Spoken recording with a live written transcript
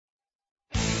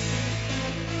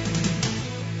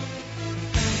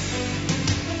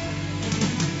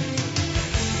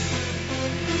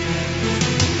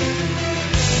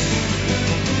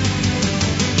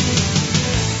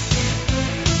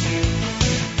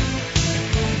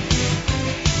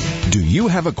Do you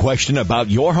have a question about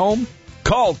your home?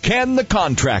 Call Ken the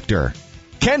Contractor.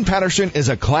 Ken Patterson is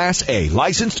a Class A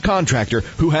licensed contractor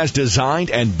who has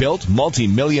designed and built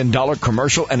multi-million-dollar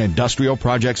commercial and industrial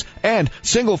projects and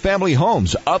single-family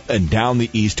homes up and down the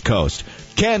East Coast.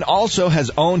 Ken also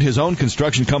has owned his own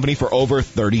construction company for over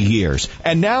 30 years.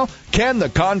 And now, Ken the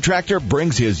Contractor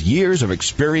brings his years of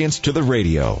experience to the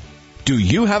radio. Do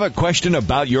you have a question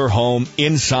about your home,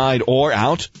 inside or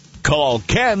out? Call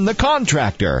Ken the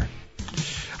Contractor.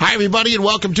 Hi, everybody, and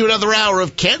welcome to another hour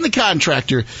of Ken the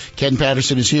Contractor. Ken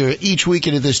Patterson is here each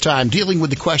weekend at this time dealing with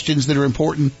the questions that are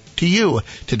important to you,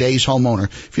 today's homeowner.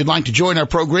 If you'd like to join our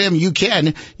program, you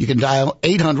can. You can dial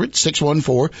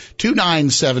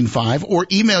 800-614-2975 or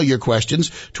email your questions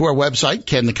to our website,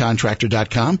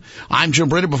 kenthecontractor.com. I'm Jim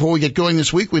Britta. Before we get going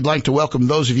this week, we'd like to welcome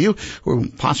those of you who are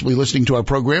possibly listening to our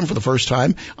program for the first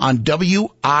time on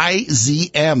WIZM,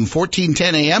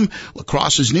 1410 AM, La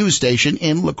Crosse's news station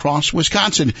in La Crosse,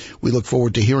 Wisconsin. We look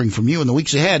forward to hearing from you in the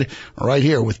weeks ahead, right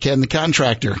here with Ken the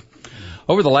Contractor.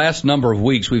 Over the last number of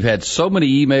weeks, we've had so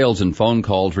many emails and phone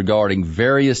calls regarding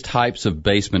various types of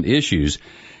basement issues.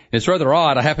 It's rather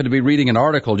odd. I happened to be reading an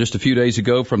article just a few days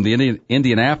ago from the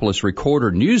Indianapolis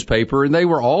Recorder newspaper, and they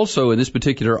were also in this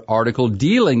particular article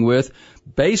dealing with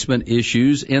basement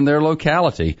issues in their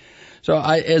locality. So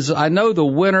as I know the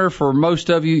winter for most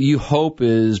of you, you hope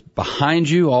is behind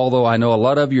you, although I know a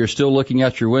lot of you are still looking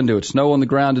out your window at snow on the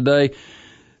ground today.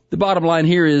 The bottom line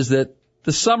here is that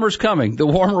the summer's coming. The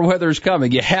warmer weather's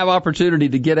coming. You have opportunity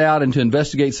to get out and to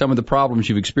investigate some of the problems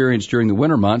you've experienced during the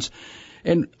winter months.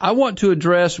 And I want to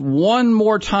address one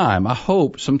more time, I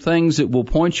hope, some things that will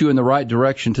point you in the right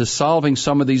direction to solving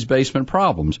some of these basement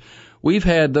problems. We've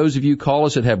had those of you call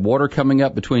us that have water coming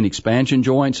up between expansion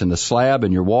joints and the slab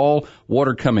in your wall,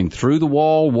 water coming through the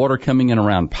wall, water coming in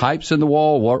around pipes in the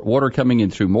wall, water coming in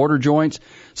through mortar joints.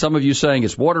 Some of you saying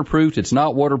it's waterproofed, it's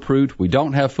not waterproofed, we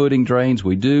don't have footing drains,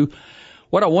 we do.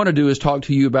 What I want to do is talk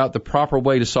to you about the proper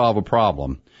way to solve a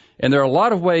problem. And there are a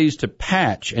lot of ways to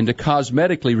patch and to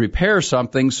cosmetically repair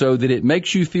something so that it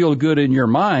makes you feel good in your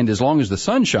mind as long as the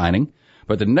sun's shining.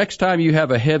 But the next time you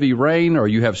have a heavy rain or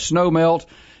you have snow melt,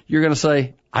 you're going to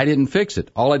say, I didn't fix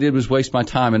it. All I did was waste my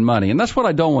time and money. And that's what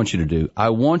I don't want you to do.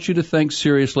 I want you to think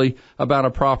seriously about a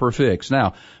proper fix.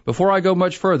 Now, before I go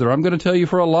much further, I'm going to tell you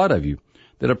for a lot of you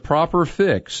that a proper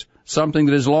fix, something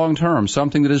that is long-term,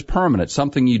 something that is permanent,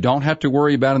 something you don't have to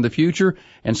worry about in the future,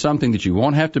 and something that you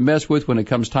won't have to mess with when it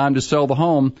comes time to sell the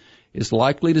home, is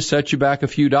likely to set you back a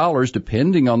few dollars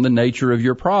depending on the nature of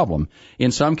your problem.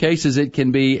 In some cases, it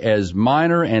can be as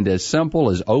minor and as simple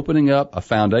as opening up a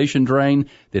foundation drain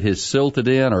that has silted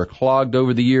in or clogged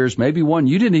over the years, maybe one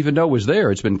you didn't even know was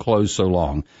there. It's been closed so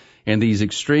long. And these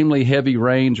extremely heavy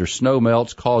rains or snow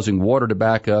melts causing water to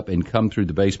back up and come through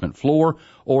the basement floor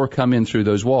or come in through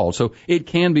those walls. So it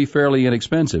can be fairly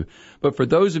inexpensive. But for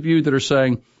those of you that are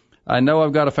saying, I know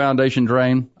I've got a foundation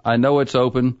drain, I know it's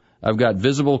open, I've got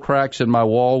visible cracks in my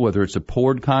wall, whether it's a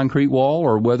poured concrete wall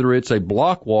or whether it's a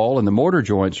block wall and the mortar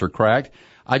joints are cracked,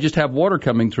 I just have water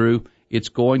coming through, it's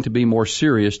going to be more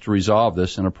serious to resolve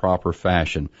this in a proper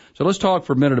fashion. So let's talk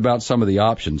for a minute about some of the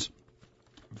options.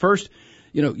 First,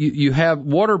 you have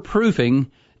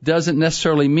waterproofing doesn't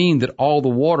necessarily mean that all the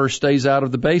water stays out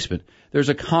of the basement. There's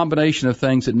a combination of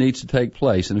things that needs to take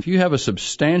place. And if you have a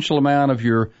substantial amount of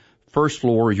your first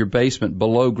floor or your basement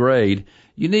below grade,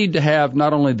 you need to have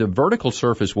not only the vertical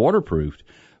surface waterproofed,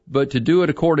 but to do it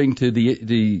according to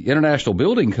the International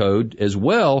Building Code as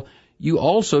well, you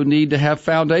also need to have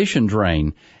foundation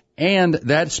drain. And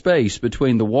that space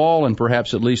between the wall and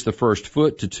perhaps at least the first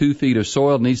foot to 2 feet of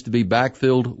soil needs to be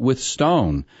backfilled with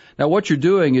stone. Now, what you're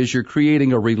doing is you're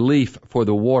creating a relief for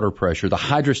the water pressure, the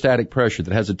hydrostatic pressure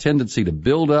that has a tendency to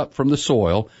build up from the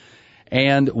soil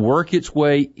and work its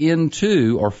way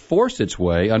into or force its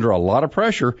way under a lot of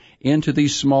pressure into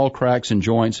these small cracks and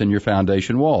joints in your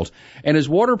foundation walls. And as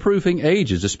waterproofing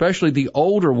ages, especially the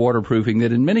older waterproofing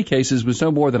that in many cases was no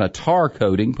more than a tar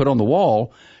coating put on the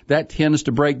wall, that tends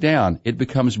to break down. It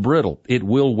becomes brittle. It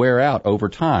will wear out over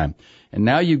time. And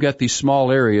now you've got these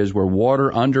small areas where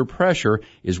water under pressure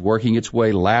is working its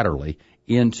way laterally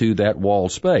into that wall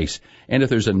space. And if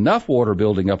there's enough water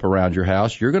building up around your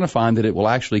house, you're going to find that it will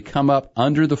actually come up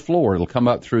under the floor. It'll come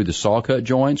up through the saw cut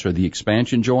joints or the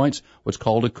expansion joints, what's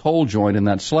called a cold joint in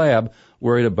that slab,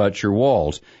 where it abuts your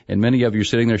walls. And many of you are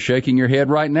sitting there shaking your head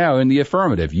right now in the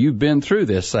affirmative. You've been through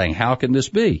this saying, how can this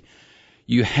be?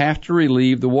 You have to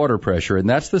relieve the water pressure, and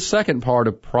that's the second part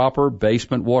of proper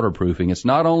basement waterproofing. It's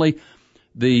not only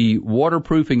the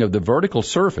waterproofing of the vertical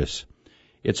surface,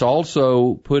 it's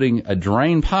also putting a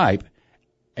drain pipe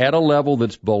at a level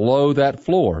that's below that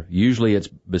floor. Usually it's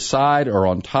beside or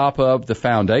on top of the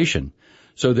foundation,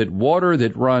 so that water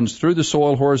that runs through the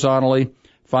soil horizontally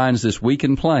finds this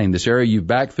weakened plane, this area you've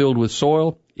backfilled with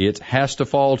soil. It has to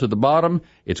fall to the bottom.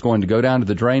 It's going to go down to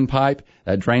the drain pipe.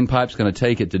 That drain pipe's going to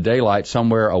take it to daylight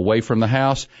somewhere away from the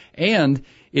house. And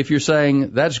if you're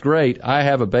saying, that's great, I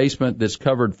have a basement that's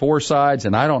covered 4 sides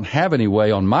and I don't have any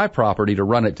way on my property to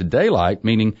run it to daylight,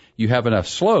 meaning you have enough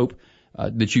slope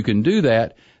that you can do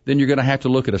that, then you're going to have to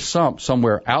look at a sump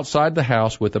somewhere outside the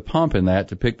house with a pump in that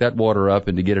to pick that water up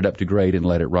and to get it up to grade and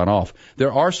let it run off.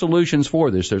 There are solutions for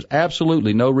this. There's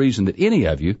absolutely no reason that any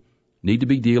of you need to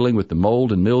be dealing with the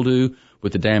mold and mildew,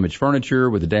 with the damaged furniture,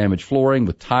 with the damaged flooring,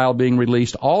 with tile being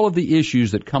released, all of the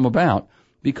issues that come about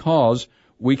because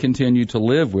we continue to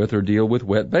live with or deal with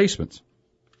wet basements.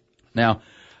 Now,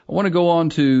 I want to go on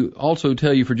to also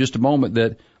tell you for just a moment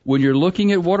that when you're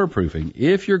looking at waterproofing,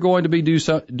 if you're going to be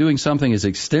doing something as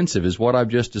extensive as what I've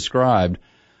just described,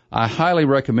 I highly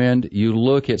recommend you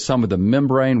look at some of the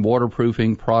membrane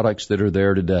waterproofing products that are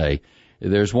there today.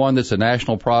 There's one that's a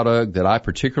national product that I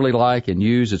particularly like and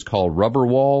use. It's called Rubber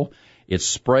Wall. It's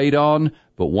sprayed on,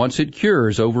 but once it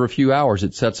cures over a few hours,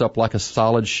 it sets up like a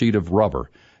solid sheet of rubber.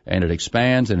 And it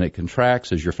expands and it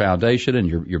contracts as your foundation and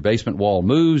your basement wall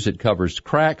moves. It covers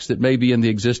cracks that may be in the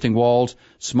existing walls,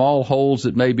 small holes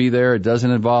that may be there. It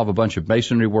doesn't involve a bunch of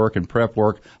masonry work and prep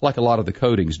work like a lot of the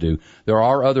coatings do. There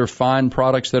are other fine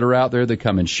products that are out there that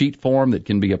come in sheet form that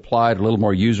can be applied a little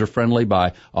more user-friendly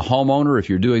by a homeowner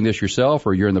if you're doing this yourself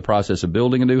or you're in the process of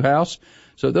building a new house.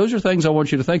 So those are things I want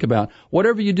you to think about.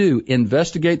 Whatever you do,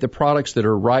 investigate the products that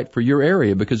are right for your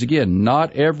area because, again,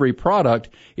 not every product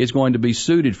is going to be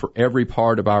suited for every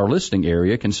part of our listening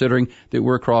area, considering that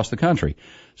we're across the country.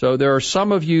 So there are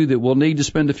some of you that will need to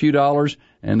spend a few dollars,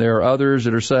 and there are others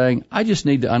that are saying, I just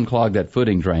need to unclog that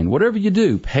footing drain. Whatever you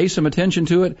do, pay some attention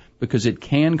to it because it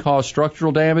can cause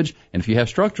structural damage. And if you have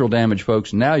structural damage,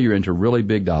 folks, now you're into really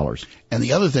big dollars. And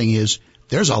the other thing is,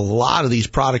 there's a lot of these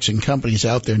products and companies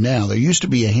out there now. There used to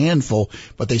be a handful,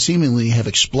 but they seemingly have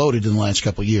exploded in the last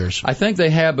couple of years. I think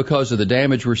they have because of the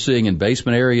damage we're seeing in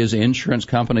basement areas. Insurance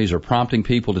companies are prompting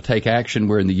people to take action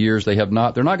where in the years they have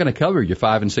not. They're not going to cover you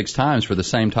 5 and 6 times for the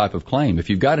same type of claim. If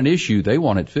you've got an issue, they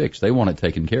want it fixed. They want it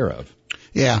taken care of.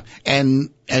 Yeah, and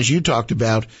as you talked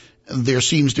about, there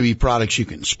seems to be products you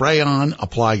can spray on,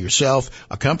 apply yourself.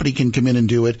 A company can come in and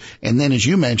do it. And then, as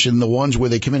you mentioned, the ones where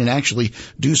they come in and actually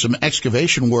do some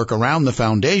excavation work around the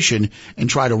foundation and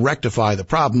try to rectify the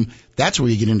problem, that's where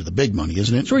you get into the big money,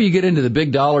 isn't it? It's where you get into the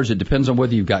big dollars. It depends on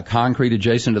whether you've got concrete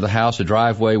adjacent to the house, a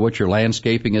driveway, what your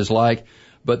landscaping is like.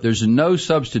 But there's no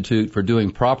substitute for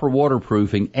doing proper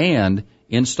waterproofing and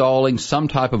installing some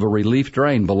type of a relief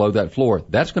drain below that floor.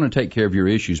 That's going to take care of your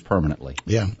issues permanently.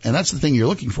 Yeah, and that's the thing you're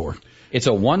looking for. It's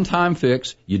a one-time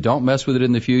fix. You don't mess with it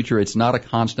in the future. It's not a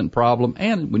constant problem.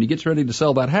 And when you get ready to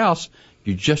sell that house,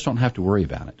 you just don't have to worry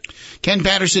about it. Ken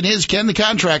Patterson is Ken the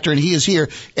Contractor, and he is here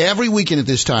every weekend at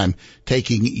this time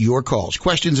taking your calls.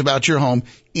 Questions about your home,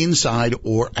 inside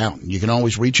or out. You can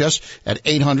always reach us at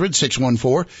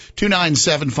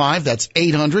 800-614-2975. That's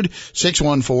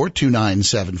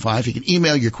 800-614-2975. You can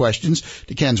email your questions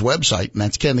to Ken's website, and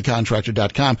that's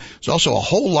kenthecontractor.com. There's also a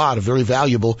whole lot of very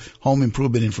valuable home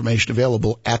improvement information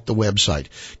available at the website.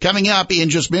 Coming up in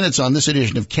just minutes on this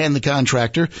edition of Ken the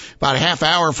Contractor, about a half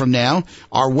hour from now,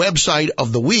 our website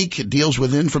of the week deals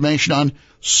with information on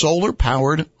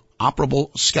solar-powered operable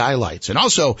skylights. And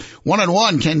also,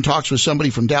 one-on-one, Ken talks with somebody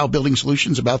from Dow Building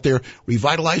Solutions about their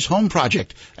revitalized home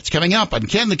project. That's coming up on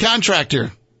Ken the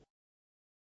Contractor.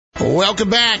 Welcome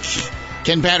back.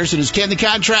 Ken Patterson is Ken the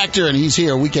Contractor, and he's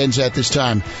here weekends at this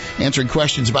time answering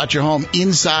questions about your home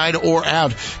inside or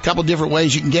out. A couple different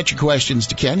ways you can get your questions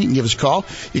to Ken. You can give us a call.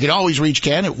 You can always reach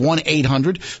Ken at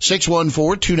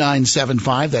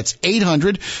 1-800-614-2975. That's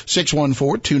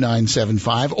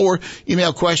 800-614-2975. Or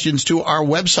email questions to our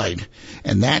website,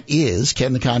 and that is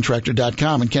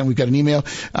kenthecontractor.com. And Ken, we've got an email.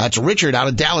 It's Richard out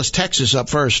of Dallas, Texas up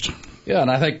first. Yeah,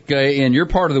 and I think in your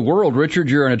part of the world, Richard,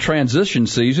 you're in a transition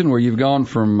season where you've gone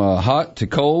from hot to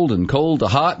cold and cold to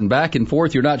hot and back and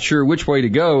forth. You're not sure which way to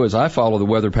go as I follow the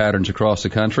weather patterns across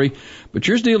the country. But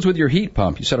yours deals with your heat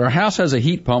pump. You said our house has a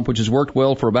heat pump which has worked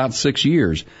well for about 6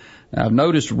 years. Now, I've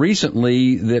noticed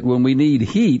recently that when we need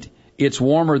heat, it's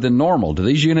warmer than normal. Do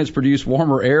these units produce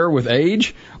warmer air with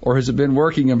age, or has it been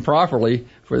working improperly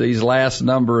for these last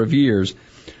number of years?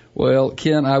 Well,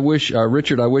 Ken,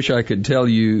 Richard, I wish I could tell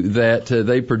you that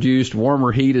they produced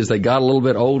warmer heat as they got a little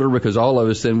bit older, because all of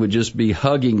us then would just be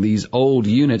hugging these old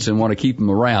units and want to keep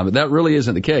them around. But that really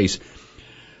isn't the case.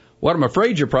 What I'm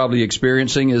afraid you're probably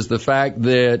experiencing is the fact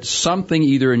that something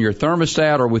either in your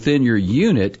thermostat or within your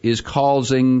unit is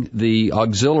causing the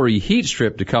auxiliary heat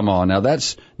strip to come on. Now,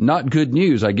 that's not good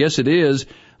news. I guess it is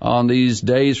on these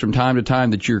days from time to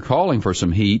time that you're calling for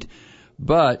some heat,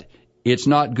 but it's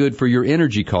not good for your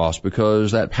energy cost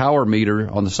because that power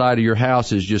meter on the side of your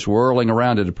house is just whirling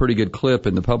around at a pretty good clip,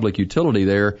 and the public utility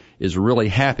there is really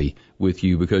happy with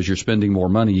you because you're spending more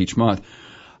money each month.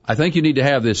 I think you need to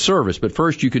have this service, but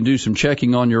first you can do some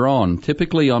checking on your own.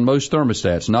 Typically on most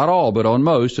thermostats, not all, but on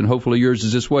most, and hopefully yours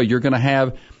is this way, you're going to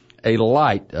have a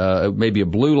light, maybe a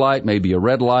blue light, maybe a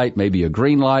red light, maybe a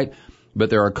green light,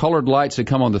 but there are colored lights that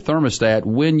come on the thermostat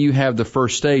when you have the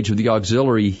first stage of the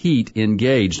auxiliary heat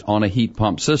engaged on a heat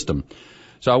pump system.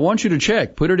 So I want you to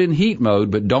check, put it in heat mode,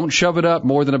 but don't shove it up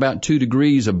more than about 2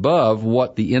 degrees above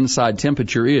what the inside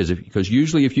temperature is, because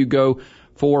usually if you go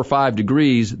 4 or 5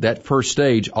 degrees, that first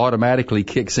stage automatically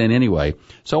kicks in anyway.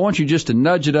 So I want you just to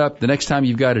nudge it up the next time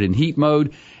you've got it in heat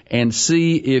mode and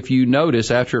see if you notice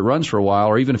after it runs for a while,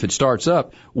 or even if it starts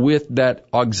up, with that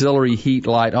auxiliary heat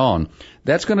light on.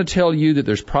 That's going to tell you that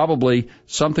there's probably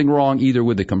something wrong either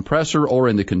with the compressor or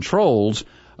in the controls,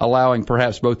 allowing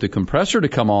perhaps both the compressor to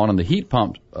come on in the heat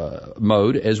pump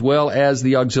mode as well as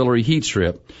the auxiliary heat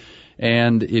strip.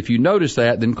 And if you notice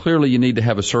that, then clearly you need to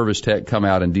have a service tech come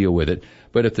out and deal with it.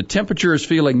 But if the temperature is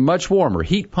feeling much warmer,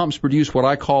 heat pumps produce what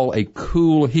I call a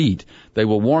cool heat. They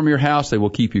will warm your house. They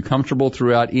will keep you comfortable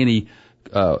throughout any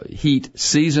heat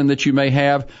season that you may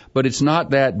have, but it's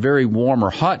not that very warm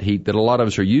or hot heat that a lot of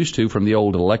us are used to from the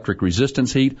old electric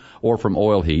resistance heat or from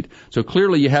oil heat. So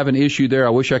clearly you have an issue there.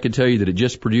 I wish I could tell you that it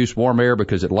just produced warm air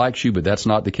because it likes you, but that's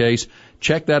not the case.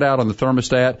 Check that out on the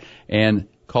thermostat and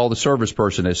call the service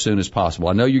person as soon as possible.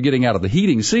 I know you're getting out of the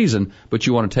heating season, but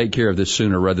you want to take care of this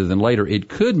sooner rather than later. It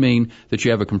could mean that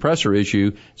you have a compressor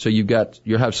issue, so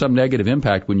you'll have some negative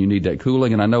impact when you need that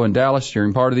cooling. And I know in Dallas,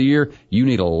 during part of the year, you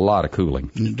need a lot of cooling.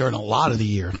 During a lot of the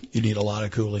year, you need a lot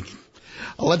of cooling.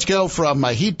 Let's go from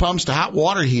heat pumps to hot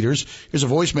water heaters. Here's a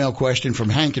voicemail question from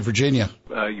Hank in Virginia.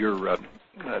 Your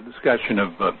discussion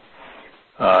of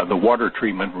the water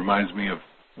treatment reminds me of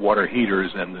water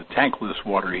heaters and the tankless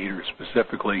water heaters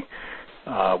specifically.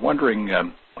 Wondering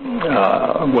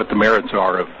what the merits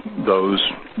are of those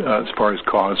as far as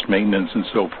cost, maintenance, and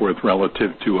so forth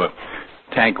relative to a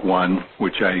tank one,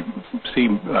 which I see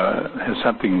has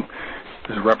something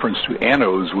as a reference to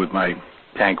anodes with my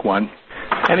tank one.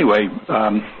 Anyway,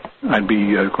 I'd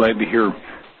be glad to hear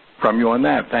from you on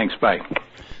that. Thanks. Bye.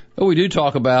 Well, we do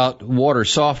talk about water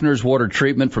softeners, water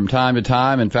treatment from time to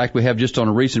time. In fact, we have just on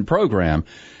a recent program.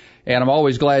 And I'm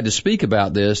always glad to speak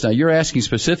about this. Now, you're asking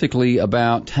specifically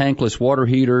about tankless water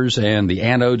heaters and the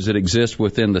anodes that exist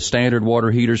within the standard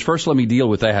water heaters. First, let me deal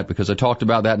with that because I talked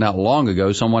about that not long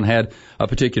ago. Someone had a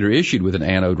particular issue with an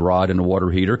anode rod in a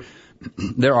water heater.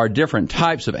 There are different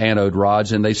types of anode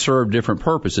rods, and they serve different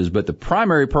purposes. But the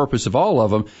primary purpose of all of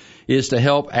them is to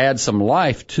help add some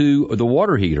life to the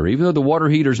water heater. Even though the water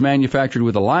heater is manufactured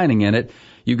with a lining in it,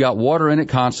 you've got water in it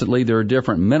constantly. There are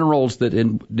different minerals that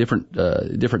in different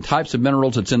types of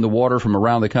minerals that's in the water from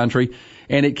around the country,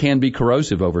 and it can be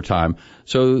corrosive over time.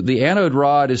 So the anode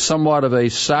rod is somewhat of a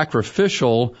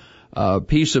sacrificial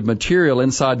piece of material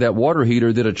inside that water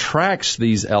heater that attracts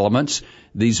these elements,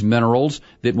 these minerals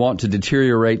that want to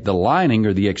deteriorate the lining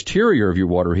or the exterior of your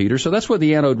water heater. So that's what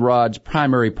the anode rod's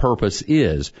primary purpose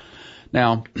is.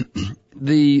 Now,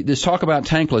 this talk about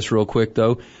tankless real quick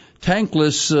though.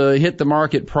 Tankless hit the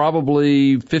market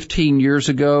probably 15 years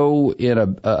ago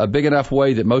in a big enough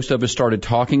way that most of us started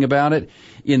talking about it.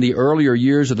 In the earlier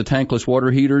years of the tankless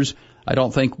water heaters, I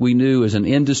don't think we knew as an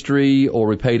industry or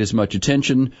we paid as much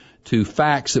attention to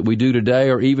facts that we do today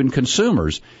or even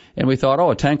consumers. And we thought,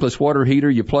 a tankless water heater,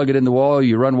 you plug it in the wall,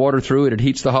 you run water through it, it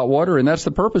heats the hot water, and that's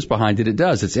the purpose behind it. It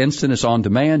does. It's instant, it's on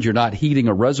demand. You're not heating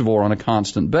a reservoir on a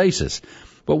constant basis.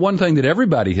 But one thing that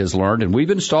everybody has learned, and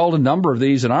we've installed a number of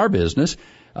these in our business,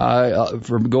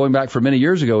 from going back for many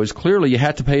years ago, is clearly you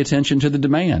have to pay attention to the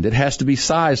demand. It has to be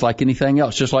sized like anything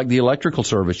else, just like the electrical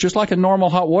service, just like a normal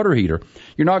hot water heater.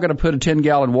 You're not going to put a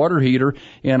 10-gallon water heater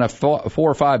in a 4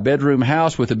 or 5 bedroom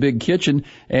house with a big kitchen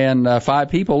and 5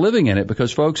 people living in it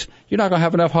because, folks, you're not going to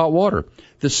have enough hot water.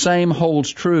 The same holds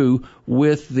true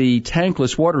with the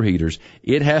tankless water heaters.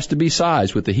 It has to be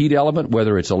sized with the heat element,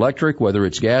 whether it's electric, whether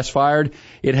it's gas-fired.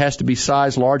 It has to be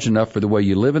sized large enough for the way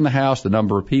you live in the house, the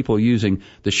number of people using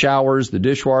the showers, the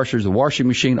dishwashers, the washing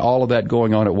machine, all of that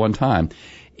going on at one time.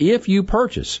 If you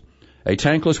purchase a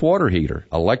tankless water heater,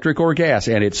 electric or gas,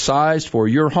 and it's sized for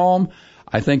your home,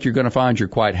 I think you're going to find you're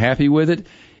quite happy with it.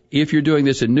 If you're doing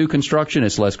this in new construction,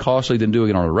 it's less costly than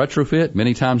doing it on a retrofit.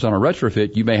 Many times on a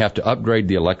retrofit, you may have to upgrade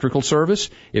the electrical service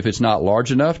if it's not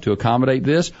large enough to accommodate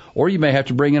this, or you may have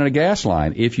to bring in a gas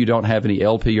line if you don't have any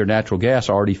LP or natural gas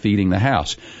already feeding the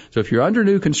house. So if you're under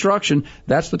new construction,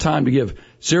 that's the time to give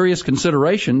serious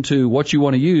consideration to what you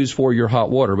want to use for your hot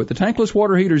water. But the tankless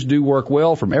water heaters do work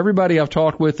well. From everybody I've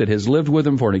talked with that has lived with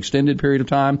them for an extended period of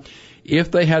time,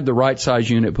 if they had the right size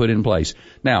unit put in place.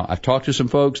 Now, I've talked to some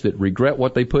folks that regret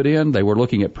what they put in. They were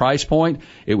looking at price point.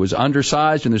 It was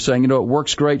undersized, and they're saying, it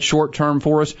works great short term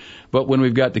for us. But when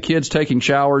we've got the kids taking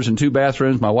showers in 2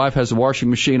 bathrooms, my wife has the washing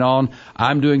machine on,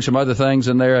 I'm doing some other things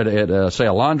in there at say,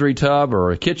 a laundry tub or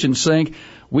a kitchen sink,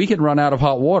 we can run out of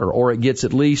hot water, or it gets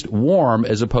at least warm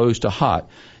as opposed to hot.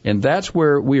 And that's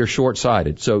where we are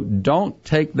short-sighted. So don't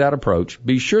take that approach.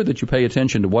 Be sure that you pay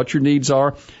attention to what your needs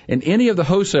are, and any of the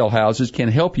wholesale houses can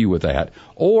help you with that.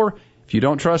 Or if you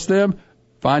don't trust them,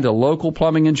 find a local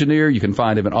plumbing engineer. You can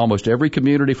find them in almost every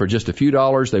community for just a few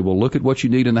dollars. They will look at what you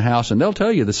need in the house, and they'll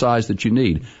tell you the size that you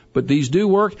need. But these do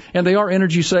work, and they are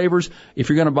energy savers. If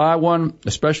you're going to buy one,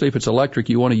 especially if it's electric,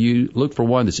 you want to look for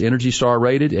one that's Energy Star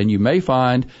rated, and you may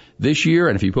find this year,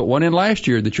 and if you put one in last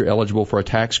year, that you're eligible for a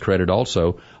tax credit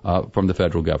also from the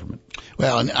federal government.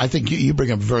 Well, and I think you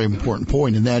bring up a very important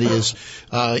point, and that is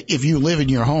if you live in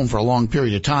your home for a long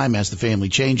period of time, as the family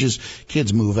changes,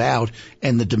 kids move out,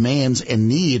 and the demands and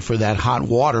need for that hot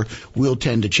water will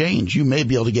tend to change. You may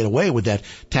be able to get away with that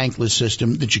tankless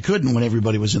system that you couldn't when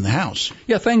everybody was in the house.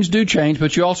 Yeah, things do change,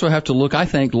 but you also have to look, I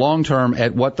think, long-term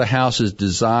at what the house is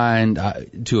designed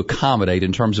to accommodate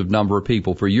in terms of number of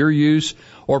people for your use,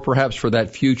 or perhaps for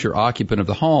that future occupant of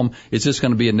the home. Is this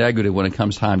going to be a negative when it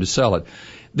comes time to sell it?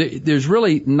 There's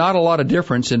really not a lot of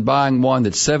difference in buying one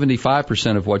that's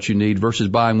 75% of what you need versus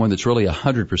buying one that's really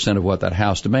 100% of what that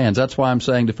house demands. That's why I'm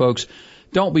saying to folks,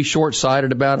 don't be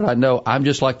short-sighted about it. I know I'm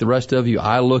just like the rest of you.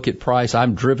 I look at price.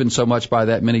 I'm driven so much by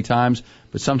that many times,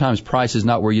 but sometimes price is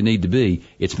not where you need to be.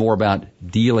 It's more about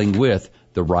dealing with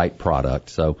the right product.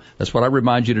 So that's what I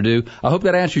remind you to do. I hope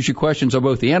that answers your questions on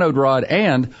both the anode rod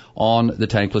and on the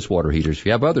tankless water heaters. If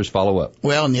you have others, follow up.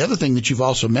 Well, and the other thing that you've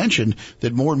also mentioned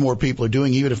that more and more people are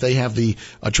doing, even if they have the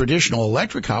traditional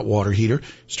electric hot water heater,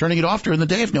 is turning it off during the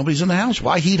day if nobody's in the house.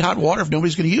 Why heat hot water if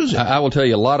nobody's going to use it? I will tell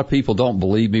you, a lot of people don't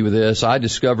believe me with this. I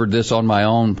discovered this on my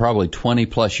own probably 20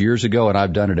 plus years ago, and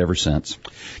I've done it ever since.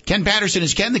 Ken Patterson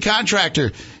is Ken the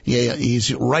Contractor. Yeah,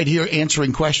 he's right here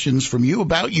answering questions from you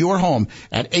about your home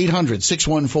at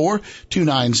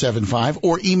 800-614-2975,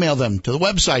 or email them to the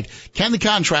website,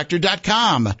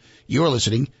 kenthecontractor.com. You're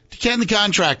listening to Ken the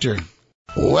Contractor.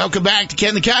 Welcome back to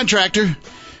Ken the Contractor.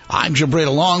 I'm Jim Britt,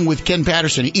 along with Ken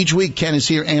Patterson. Each week, Ken is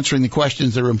here answering the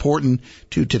questions that are important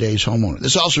to today's homeowner.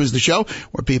 This also is the show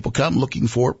where people come looking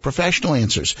for professional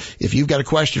answers. If you've got a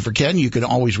question for Ken, you can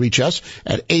always reach us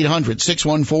at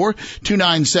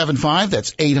 800-614-2975.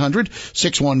 That's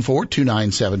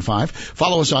 800-614-2975.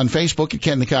 Follow us on Facebook at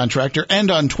Ken the Contractor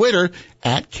and on Twitter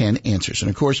at Ken Answers. And,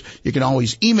 of course, you can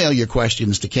always email your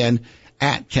questions to Ken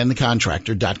at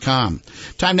kenthecontractor.com.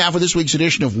 Time now for this week's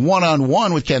edition of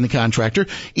One-on-One with Ken the Contractor.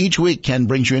 Each week, Ken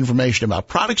brings you information about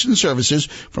products and services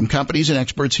from companies and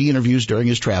experts he interviews during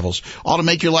his travels, all to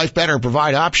make your life better,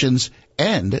 provide options,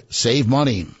 and save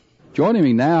money. Joining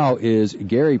me now is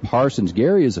Gary Parsons.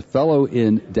 Gary is a fellow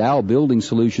in Dow Building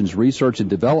Solutions Research and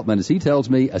Development. As he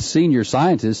tells me, a senior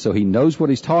scientist, so he knows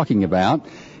what he's talking about.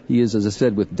 He is, as I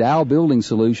said, with Dow Building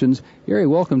Solutions. Gary,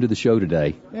 welcome to the show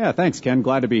today. Yeah, thanks, Ken.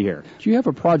 Glad to be here. You have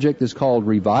a project that's called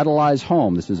Revitalize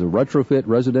Home. This is a retrofit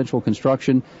residential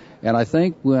construction, and I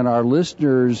think when our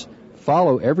listeners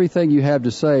follow everything you have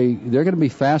to say, they're going to be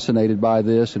fascinated by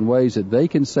this in ways that they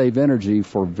can save energy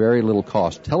for very little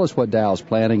cost. Tell us what Dow is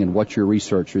planning and what your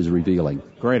research is revealing.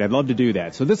 Great. I'd love to do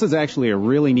that. So this is actually a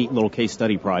really neat little case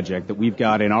study project that we've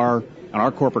got in our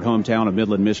corporate hometown of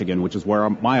Midland, Michigan, which is where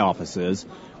my office is.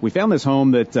 We found this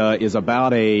home that is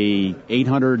about a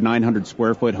 800, 900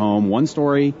 square foot home,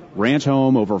 one-story ranch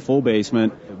home over a full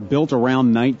basement, built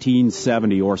around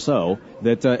 1970 or so,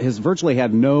 that has virtually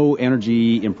had no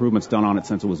energy improvements done on it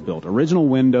since it was built. Original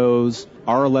windows,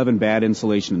 R11 bad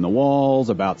insulation in the walls,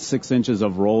 about 6 inches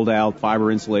of rolled out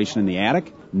fiber insulation in the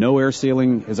attic. No air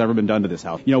sealing has ever been done to this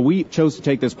house. You know, we chose to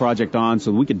take this project on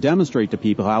so we could demonstrate to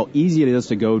people how easy it is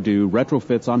to go do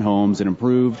retrofits on homes and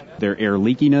improve their air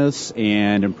leakiness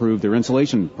and improve their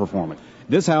insulation performance.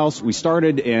 This house, we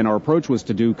started, and our approach was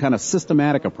to do kind of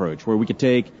systematic approach, where we could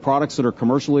take products that are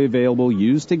commercially available,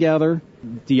 use together.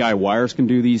 DIYers can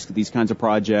do these kinds of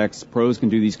projects. Pros can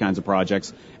do these kinds of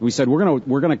projects. And we said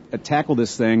we're gonna tackle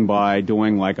this thing by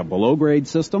doing like a below grade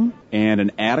system and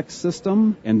an attic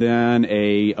system and then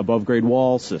a above grade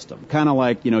wall system. Kind of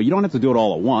like, you don't have to do it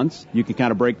all at once. You can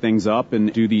kind of break things up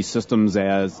and do these systems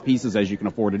as pieces as you can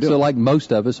afford to do. So like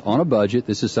most of us on a budget,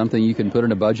 this is something you can put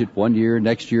in a budget 1 year,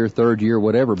 next year, third year,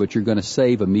 whatever, but you're going to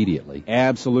save immediately.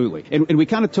 Absolutely. And we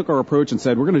kind of took our approach and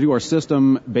said we're going to do our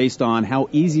system based on how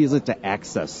easy is it to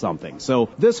access something. So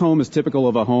this home is typical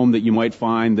of a home that you might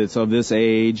find that's of this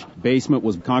age. Basement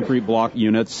was concrete block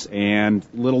units and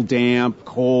little damp,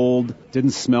 cold,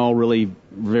 didn't smell really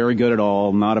very good at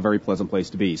all, not a very pleasant place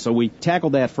to be. So we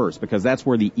tackled that first because that's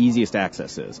where the easiest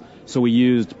access is. So we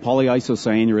used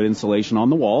polyisocyanurate insulation on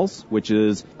the walls, which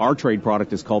is our trade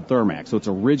product is called Thermax. So it's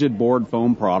a rigid board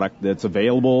foam product that's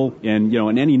available in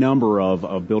any number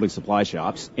of building supply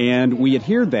shops. And we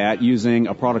adhered that using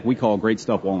a product we call Great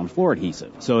Stuff Wall and Floor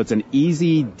Adhesive. So it's an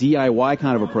easy DIY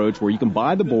kind of approach where you can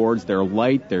buy the boards, they're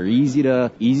light, they're easy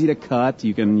to cut,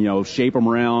 you can shape them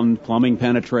around plumbing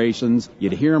penetrations, you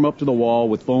adhere them up to the wall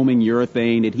with foaming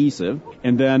urethane adhesive,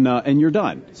 and then and you're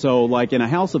done. So like in a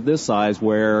house of this size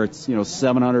where it's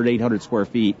 700, 800 square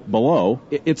feet below,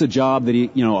 it's a job that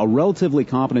a relatively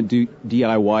competent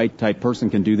DIY type person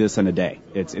can do this in a day.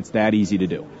 It's that easy to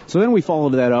do. So then we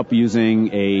followed that up using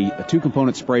a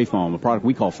two-component spray foam, a product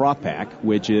we call Froth Pack,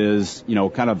 which is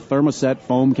kind of thermoset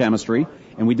foam chemistry.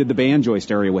 And we did the band joist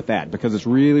area with that because it's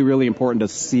really, really important to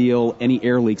seal any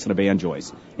air leaks in a band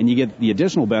joist. And you get the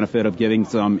additional benefit of getting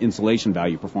some insulation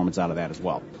value performance out of that as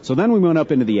well. So then we went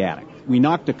up into the attic. We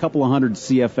knocked a couple of hundred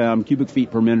CFM, cubic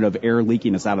feet per minute of air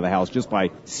leakiness out of the house just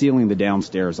by sealing the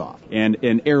downstairs off. And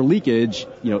air leakage,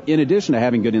 in addition to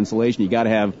having good insulation, you got to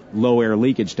have low air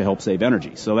leakage to help save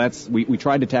energy. So we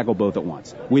tried to tackle both at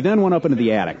once. We then went up into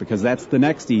the attic because that's the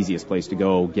next easiest place to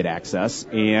go get access.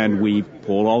 And we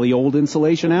pulled all the old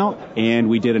insulation out, and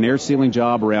we did an air sealing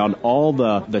job around all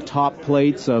the top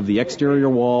plates of the exterior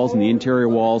walls and the interior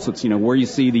walls. So it's, where you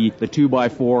see the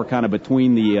 2x4 kind of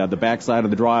between the backside of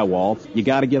the drywall. You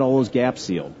got to get all those gaps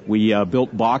sealed. We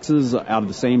built boxes out of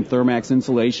the same Thermax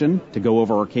insulation to go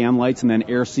over our can lights and then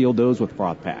air sealed those with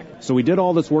Froth Pack. So we did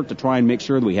all this work to try and make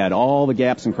sure that we had all the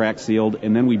gaps and cracks sealed,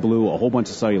 and then we blew a whole bunch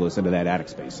of cellulose into that attic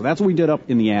space. So that's what we did up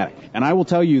in the attic. And I will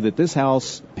tell you that this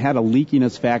house had a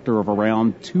leakiness factor of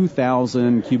around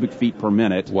 2,000 cubic feet per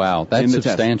minute. Wow, that's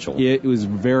substantial. It was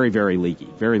very, very leaky,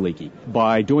 very leaky.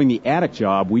 By doing the attic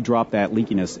job, we dropped that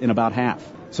leakiness in about half.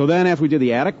 So then after we did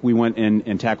the attic, we went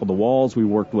and tackled the walls. We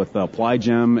worked with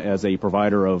Plygem as a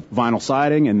provider of vinyl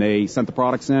siding, and they sent the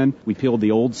products in. We peeled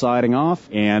the old siding off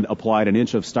and applied an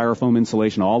inch of styrofoam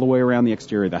insulation all the way around the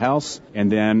exterior of the house,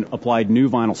 and then applied new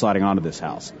vinyl siding onto this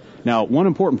house. Now, one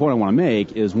important point I want to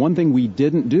make is one thing we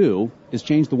didn't do is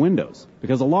change the windows.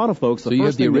 Because a lot of folks... So you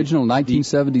have the original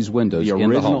 1970s windows in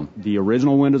the home. The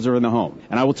original windows are in the home.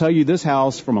 And I will tell you, this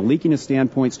house, from a leakiness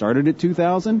standpoint, started at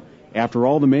 2,000. After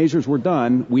all the measures were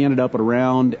done, we ended up at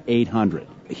around 800.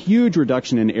 A huge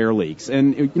reduction in air leaks.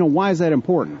 And, why is that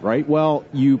important, right? Well,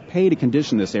 you pay to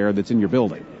condition this air that's in your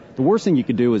building. The worst thing you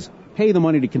could do is pay the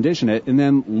money to condition it and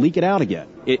then leak it out again.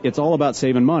 It's all about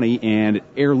saving money, and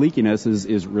air leakiness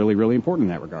is really, really important in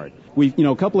that regard. We,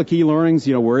 a couple of key learnings,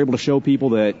 we're able to show people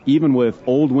that even with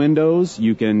old windows,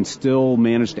 you can still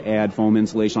manage to add foam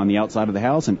insulation on the outside of the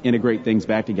house and integrate things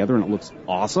back together, and it looks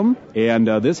awesome. And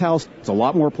this house, it's a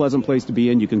lot more pleasant place to be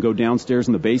in. You can go downstairs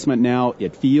in the basement now.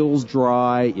 It feels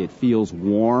dry, it feels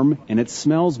warm, and it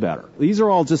smells better. These are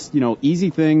all just,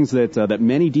 easy things that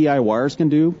many DIYers can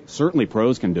do. Certainly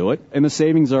pros can do it, and the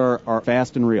savings are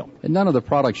fast and real. And none of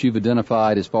the products you've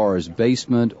identified as far as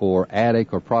basement or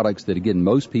attic or products that, again,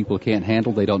 most people can't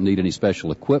handle. They don't need any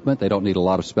special equipment. They don't need a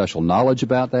lot of special knowledge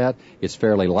about that. It's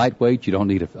fairly lightweight. You don't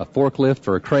need a forklift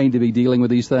or a crane to be dealing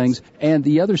with these things. And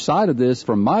the other side of this,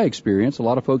 from my experience, a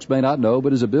lot of folks may not know,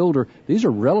 but as a builder, these are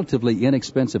relatively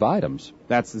inexpensive items.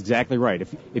 That's exactly right.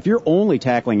 If you're only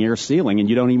tackling air sealing and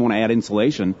you don't even want to add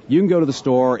insulation, you can go to the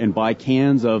store and buy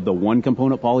cans of the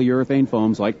one-component polyurethane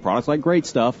foams, like products like Great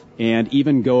Stuff, and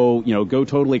even go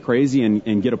totally crazy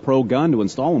and get a pro gun to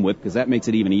install them with, because that makes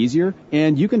it even easier.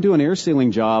 And you can do an air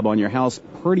sealing job on your house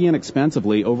pretty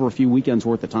inexpensively over a few weekends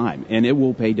worth of time, and it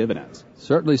will pay dividends.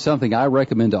 Certainly something I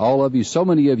recommend to all of you. So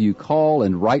many of you call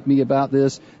and write me about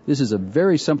this. This is a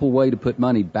very simple way to put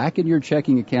money back in your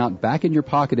checking account, back in your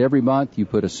pocket every month. You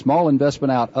put a small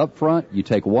investment out up front. You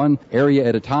take one area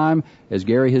at a time, as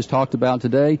Gary has talked about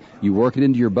today. You work it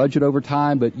into your budget over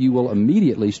time, but you will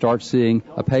immediately start seeing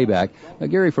a payback. Now,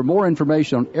 Gary, for more information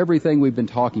information on everything we've been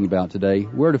talking about today,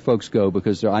 where do folks go?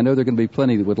 Because I know there are going to be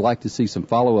plenty that would like to see some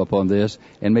follow-up on this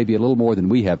and maybe a little more than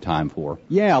we have time for.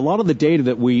 Yeah, a lot of the data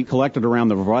that we collected around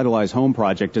the Revitalize Home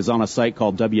project is on a site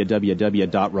called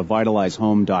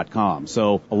www.revitalizehome.com.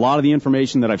 So a lot of the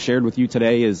information that I've shared with you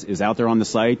today is out there on the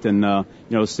site, and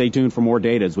stay tuned for more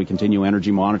data as we continue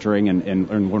energy monitoring and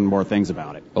learn more things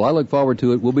about it. Well, I look forward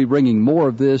to it. We'll be bringing more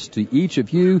of this to each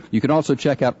of you. You can also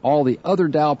check out all the other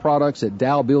Dow products at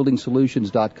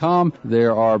dowbuildingsolutions.com.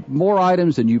 There are more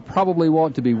items than you probably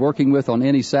want to be working with on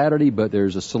any Saturday, but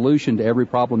there's a solution to every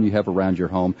problem you have around your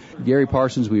home. Gary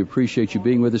Parsons, we appreciate you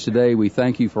being with us today. We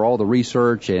thank you for all the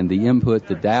research and the input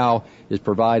that Dow is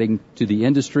providing to the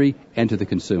industry and to the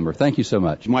consumer. Thank you so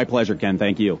much. My pleasure, Ken.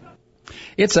 Thank you.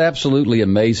 It's absolutely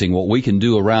amazing what we can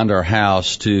do around our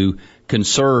house to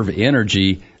conserve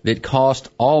energy that cost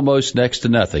almost next to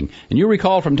nothing. And you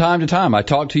recall from time to time I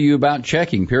talk to you about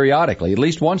checking periodically, at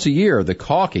least once a year, the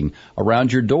caulking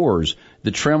around your doors,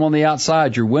 the trim on the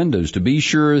outside, your windows, to be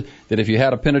sure that if you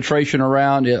had a penetration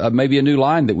around maybe a new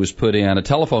line that was put in, a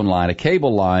telephone line, a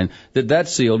cable line,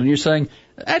 that's sealed. And you're saying,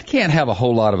 that can't have a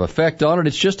whole lot of effect on it.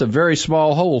 It's just a very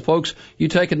small hole. Folks, you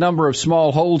take a number of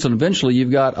small holes and eventually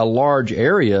you've got a large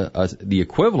area, the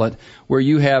equivalent, where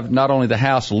you have not only the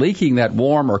house leaking that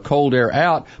warm or cold air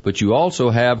out, but you also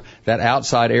have that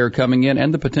outside air coming in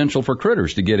and the potential for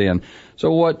critters to get in.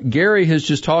 So what Gary has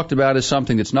just talked about is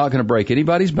something that's not going to break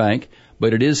anybody's bank,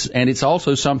 but it is, and it's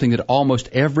also something that almost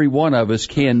every one of us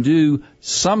can do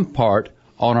some part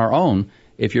on our own.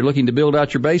 If you're looking to build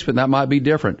out your basement, that might be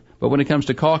different. But when it comes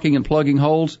to caulking and plugging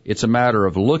holes, it's a matter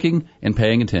of looking and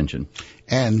paying attention.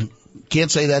 And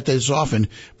can't say that as often,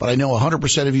 but I know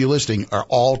 100% of you listening are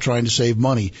all trying to save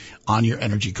money on your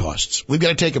energy costs. We've got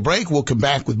to take a break. We'll come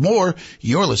back with more.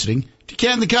 You're listening to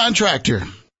Ken the Contractor.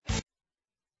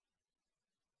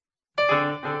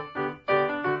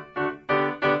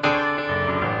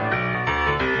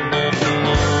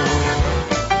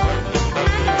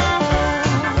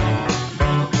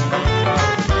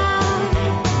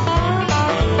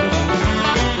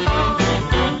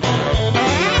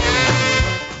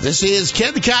 This is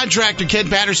Ken the Contractor. Ken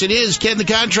Patterson is Ken the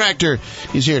Contractor.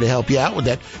 He's here to help you out with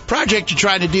that project you're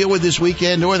trying to deal with this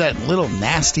weekend, or that little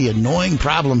nasty, annoying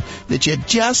problem that you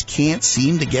just can't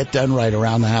seem to get done right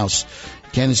around the house.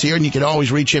 Ken is here, and you can always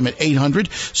reach him at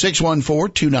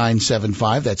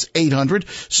 800-614-2975. That's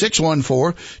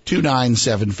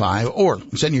 800-614-2975. Or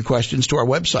send your questions to our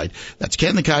website. That's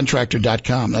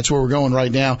kenthecontractor.com. That's where we're going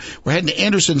right now. We're heading to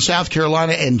Anderson, South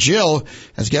Carolina, and Jill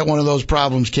has got one of those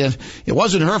problems, Ken. It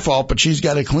wasn't her fault, but she's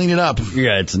got to clean it up.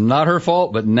 Yeah, it's not her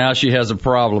fault, but now she has a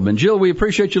problem. And Jill, we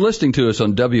appreciate you listening to us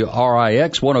on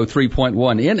WRIX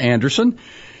 103.1 in Anderson.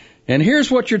 And here's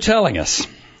what you're telling us.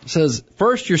 It says,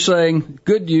 first you're saying,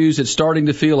 good news, it's starting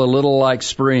to feel a little like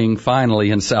spring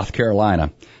finally in South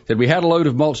Carolina. Said we had a load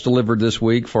of mulch delivered this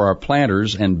week for our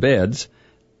planters and beds,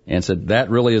 and said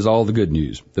that really is all the good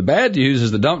news. The bad news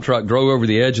is the dump truck drove over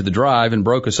the edge of the drive and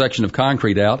broke a section of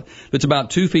concrete out that's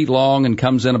about 2 feet long and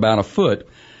comes in about a foot.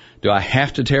 Do I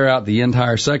have to tear out the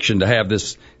entire section to have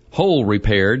this hole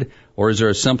repaired, or is there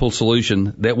a simple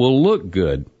solution that will look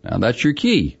good? Now that's your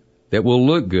key, that will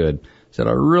look good. Said,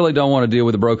 I really don't want to deal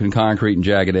with the broken concrete and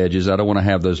jagged edges. I don't want to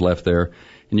have those left there.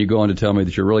 And you go on to tell me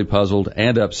that you're really puzzled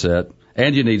and upset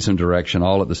and you need some direction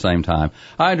all at the same time.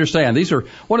 I understand. These are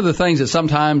one of the things that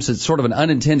sometimes it's sort of an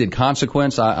unintended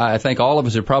consequence. I think all of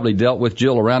us have probably dealt with,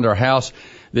 Jill, around our house,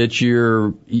 that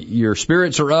your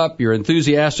spirits are up, you're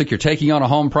enthusiastic, you're taking on a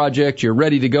home project, you're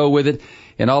ready to go with it,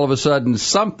 and all of a sudden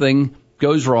something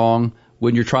goes wrong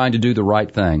when you're trying to do the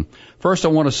right thing. First, I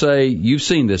want to say, you've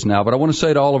seen this now, but I want to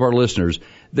say to all of our listeners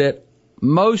that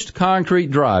most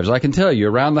concrete drives, I can tell you,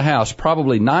 around the house,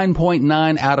 probably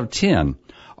 9.9 out of 10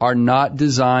 are not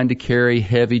designed to carry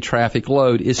heavy traffic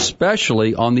load,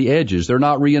 especially on the edges. They're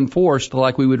not reinforced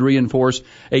like we would reinforce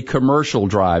a commercial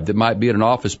drive that might be at an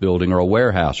office building or a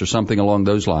warehouse or something along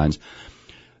those lines.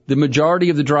 The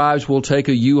majority of the drives will take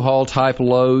a U-Haul type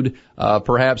load,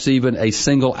 perhaps even a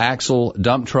single axle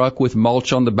dump truck with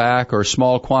mulch on the back or a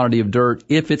small quantity of dirt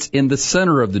if it's in the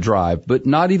center of the drive, but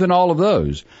not even all of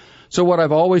those. So what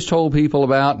I've always told people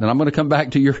about, and I'm going to come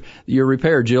back to your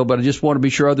repair, Jill, but I just want to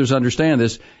be sure others understand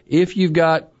this. If you've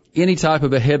got any type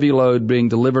of a heavy load being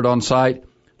delivered on site,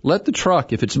 let the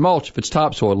truck, if it's mulch, if it's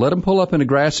topsoil, let them pull up in a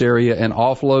grass area and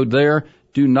offload there.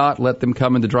 Do not let them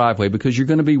come in the driveway, because you're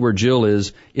going to be where Jill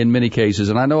is in many cases.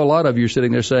 And I know a lot of you are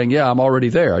sitting there saying, yeah, I'm already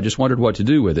there. I just wondered what to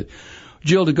do with it.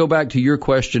 Jill, to go back to your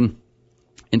question,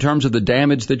 in terms of the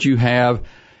damage that you have,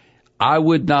 I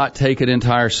would not take an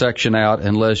entire section out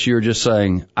unless you're just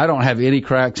saying, I don't have any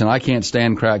cracks and I can't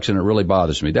stand cracks and it really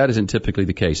bothers me. That isn't typically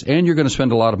the case. And you're going to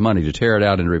spend a lot of money to tear it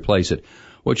out and replace it.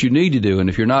 What you need to do, and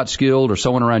if you're not skilled or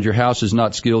someone around your house is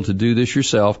not skilled to do this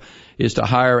yourself, is to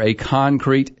hire a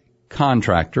concrete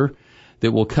contractor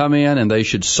that will come in and they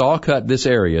should saw cut this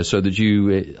area so that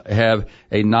you have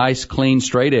a nice, clean,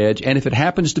 straight edge. And if it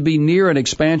happens to be near an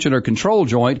expansion or control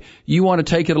joint, you want to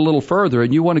take it a little further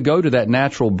and you want to go to that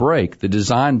natural break, the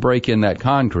design break in that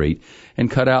concrete, and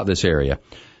cut out this area.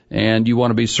 And you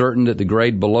want to be certain that the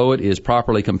grade below it is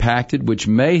properly compacted, which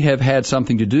may have had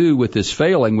something to do with this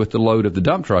failing with the load of the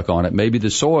dump truck on it. Maybe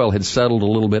the soil had settled a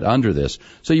little bit under this.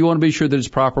 So you want to be sure that it's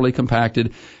properly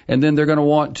compacted. And then they're going to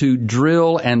want to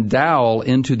drill and dowel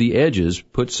into the edges.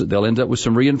 They'll end up with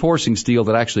some reinforcing steel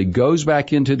that actually goes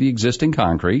back into the existing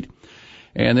concrete.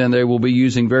 And then they will be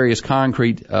using various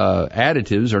concrete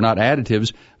additives, or not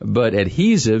additives, but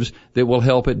adhesives that will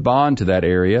help it bond to that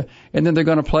area. And then they're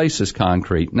going to place this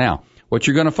concrete. Now, what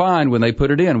you're going to find when they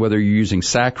put it in, whether you're using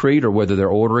Sakrete or whether they're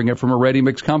ordering it from a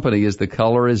ready-mix company, is the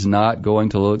color is not going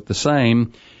to look the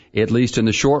same, at least in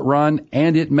the short run,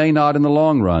 and it may not in the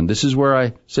long run. This is where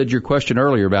I said your question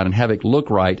earlier about and have it look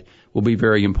right will be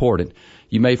very important.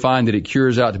 You may find that it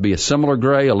cures out to be a similar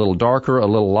gray, a little darker, a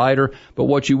little lighter, but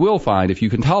what you will find, if you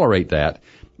can tolerate that,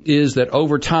 is that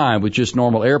over time, with just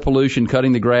normal air pollution,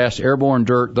 cutting the grass, airborne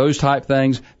dirt, those type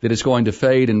things, that it's going to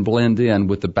fade and blend in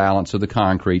with the balance of the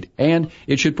concrete. And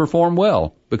it should perform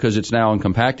well because it's now in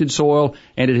compacted soil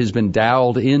and it has been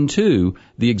doweled into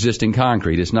the existing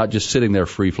concrete. It's not just sitting there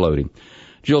free floating.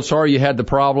 Jill, sorry you had the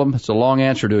problem. It's a long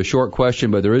answer to a short question,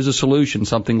 but there is a solution,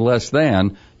 something less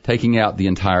than taking out the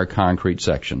entire concrete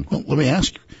section. Well, let me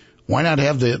ask, why not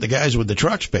have the guys with the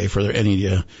trucks pay for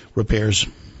any repairs?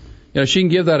 She can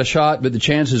give that a shot, but the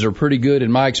chances are pretty good.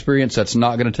 In my experience, that's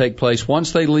not going to take place.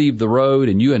 Once they leave the road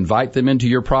and you invite them into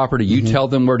your property, you tell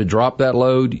them where to drop that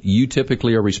load, you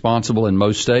typically are responsible in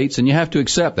most states, and you have to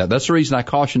accept that. That's the reason I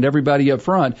cautioned everybody up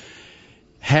front.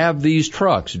 Have these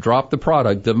trucks drop the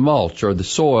product, the mulch or the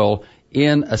soil,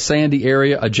 in a sandy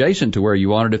area adjacent to where you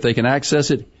want it. If they can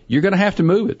access it, you're going to have to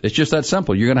move it. It's just that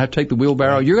simple. You're going to have to take the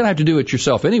wheelbarrow. You're going to have to do it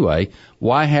yourself anyway.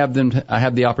 Why have them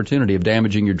have the opportunity of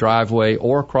damaging your driveway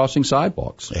or crossing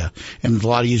sidewalks? Yeah, and it's a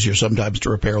lot easier sometimes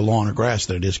to repair lawn or grass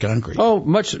than it is concrete. Oh,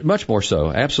 much more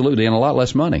so. Absolutely, and a lot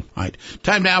less money. All right.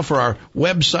 Time now for our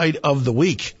website of the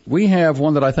week. We have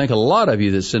one that I think a lot of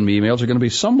you that send me emails are going to be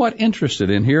somewhat interested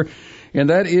in here, and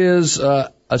that is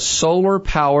a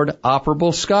solar-powered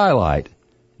operable skylight.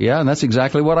 Yeah, and that's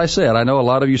exactly what I said. I know a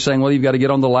lot of you saying, well, you've got to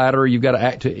get on the ladder, you've got to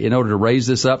act in order to raise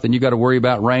this up, then you've got to worry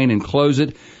about rain and close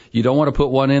it. You don't want to put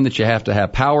one in that you have to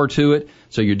have power to it,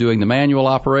 so you're doing the manual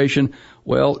operation.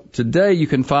 Well, today you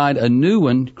can find a new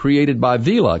one created by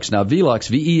Velux. Now, Velux,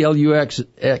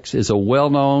 V-E-L-U-X, is a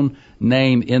well-known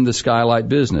name in the skylight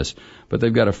business. But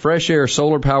they've got a fresh air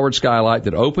solar-powered skylight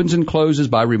that opens and closes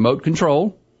by remote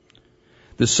control.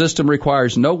 The system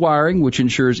requires no wiring, which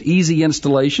ensures easy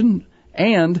installation.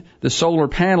 And the solar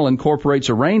panel incorporates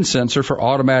a rain sensor for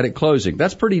automatic closing.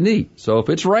 That's pretty neat. So if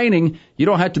it's raining, you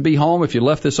don't have to be home if you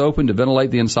left this open to ventilate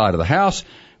the inside of the house.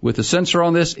 With the sensor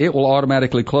on this, it will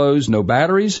automatically close. No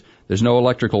batteries. There's no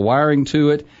electrical wiring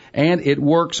to it. And it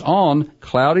works on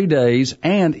cloudy days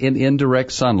and in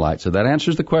indirect sunlight. So that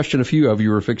answers the question a few of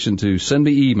you are fixing to send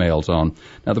me emails on.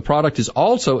 Now, the product is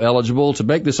also eligible, to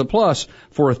make this a plus,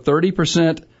 for a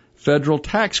 30% federal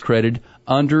tax credit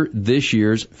under this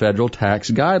year's federal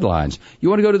tax guidelines. You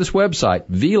want to go to this website,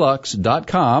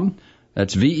 velux.com.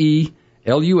 That's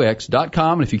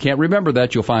VELUX.com. And if you can't remember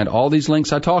that, you'll find all these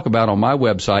links I talk about on my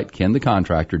website,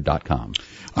 kenthecontractor.com.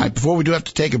 All right, before we do have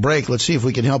to take a break, let's see if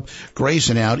we can help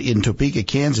Grayson out in Topeka,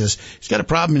 Kansas. He's got a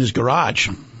problem in his garage.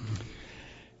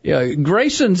 Yeah,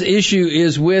 Grayson's issue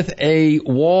is with a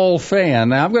wall fan.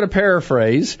 Now, I'm going to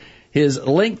paraphrase his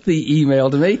lengthy email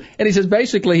to me, and he says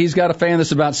basically he's got a fan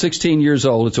that's about 16 years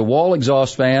old. It's a wall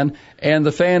exhaust fan, and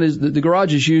the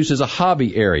garage is used as a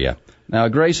hobby area. Now,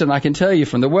 Grayson, I can tell you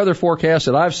from the weather forecast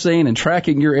that I've seen and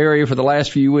tracking your area for the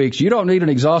last few weeks, you don't need an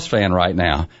exhaust fan right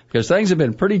now because things have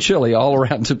been pretty chilly all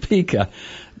around Topeka.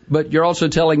 But you're also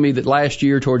telling me that last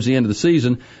year, towards the end of the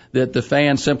season, that the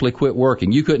fan simply quit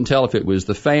working. You couldn't tell if it was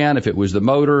the fan, if it was the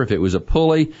motor, if it was a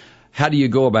pulley. How do you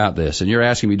go about this? And you're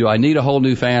asking me, do I need a whole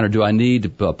new fan or do I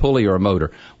need a pulley or a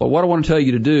motor? Well, what I want to tell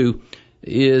you to do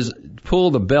is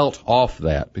pull the belt off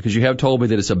that, because you have told me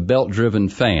that it's a belt-driven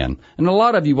fan. And a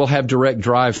lot of you will have direct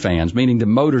drive fans, meaning the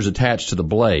motor's attached to the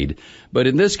blade. But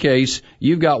in this case,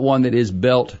 you've got one that is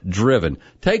belt-driven.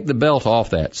 Take the belt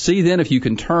off that. See then if you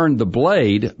can turn the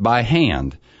blade by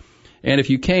hand. And if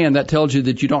you can, that tells you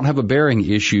that you don't have a bearing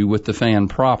issue with the fan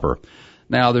proper.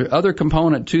 Now, the other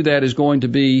component to that is going to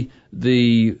be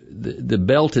the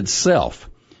belt itself.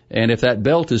 And if that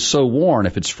belt is so worn,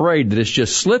 if it's frayed that it's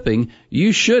just slipping,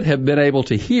 you should have been able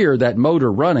to hear that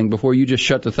motor running before you just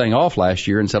shut the thing off last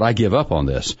year and said, I give up on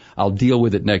this. I'll deal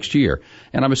with it next year.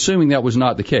 And I'm assuming that was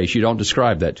not the case. You don't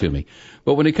describe that to me.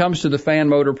 But when it comes to the fan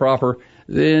motor proper,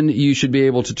 then you should be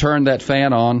able to turn that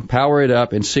fan on, power it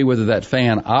up, and see whether that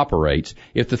fan operates.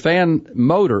 If the fan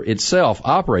motor itself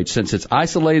operates, since it's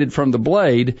isolated from the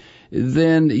blade,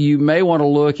 then you may want to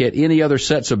look at any other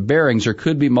sets of bearings. There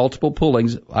could be multiple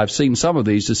pullings. I've seen some of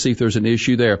these to see if there's an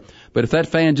issue there. But if that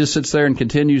fan just sits there and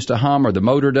continues to hum, or the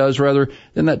motor does rather,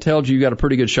 then that tells you got a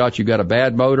pretty good shot you've got a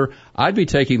bad motor. I'd be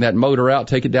taking that motor out,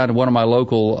 take it down to one of my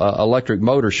local electric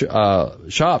motor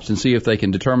shops and see if they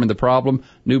can determine the problem,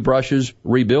 new brushes,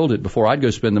 rebuild it before I'd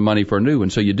go spend the money for a new one.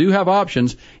 So you do have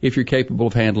options if you're capable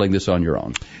of handling this on your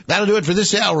own. That'll do it for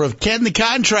this hour of Ken the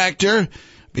Contractor.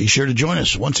 Be sure to join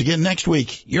us once again next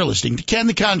week. You're listening to Ken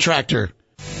the Contractor.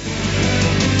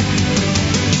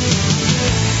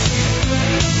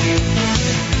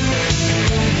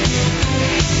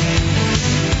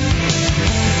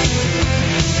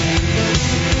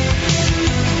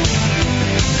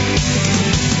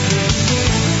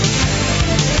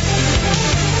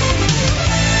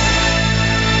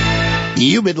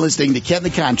 You've been listening to Ken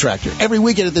the Contractor. Every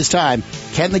weekend at this time,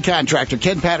 Ken the Contractor,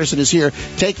 Ken Patterson is here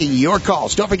taking your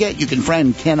calls. Don't forget, you can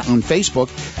friend Ken on Facebook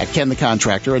at Ken the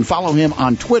Contractor and follow him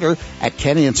on Twitter at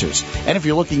Ken Answers. And if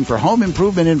you're looking for home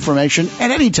improvement information at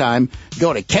any time,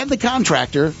 go to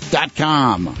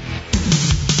KenTheContractor.com.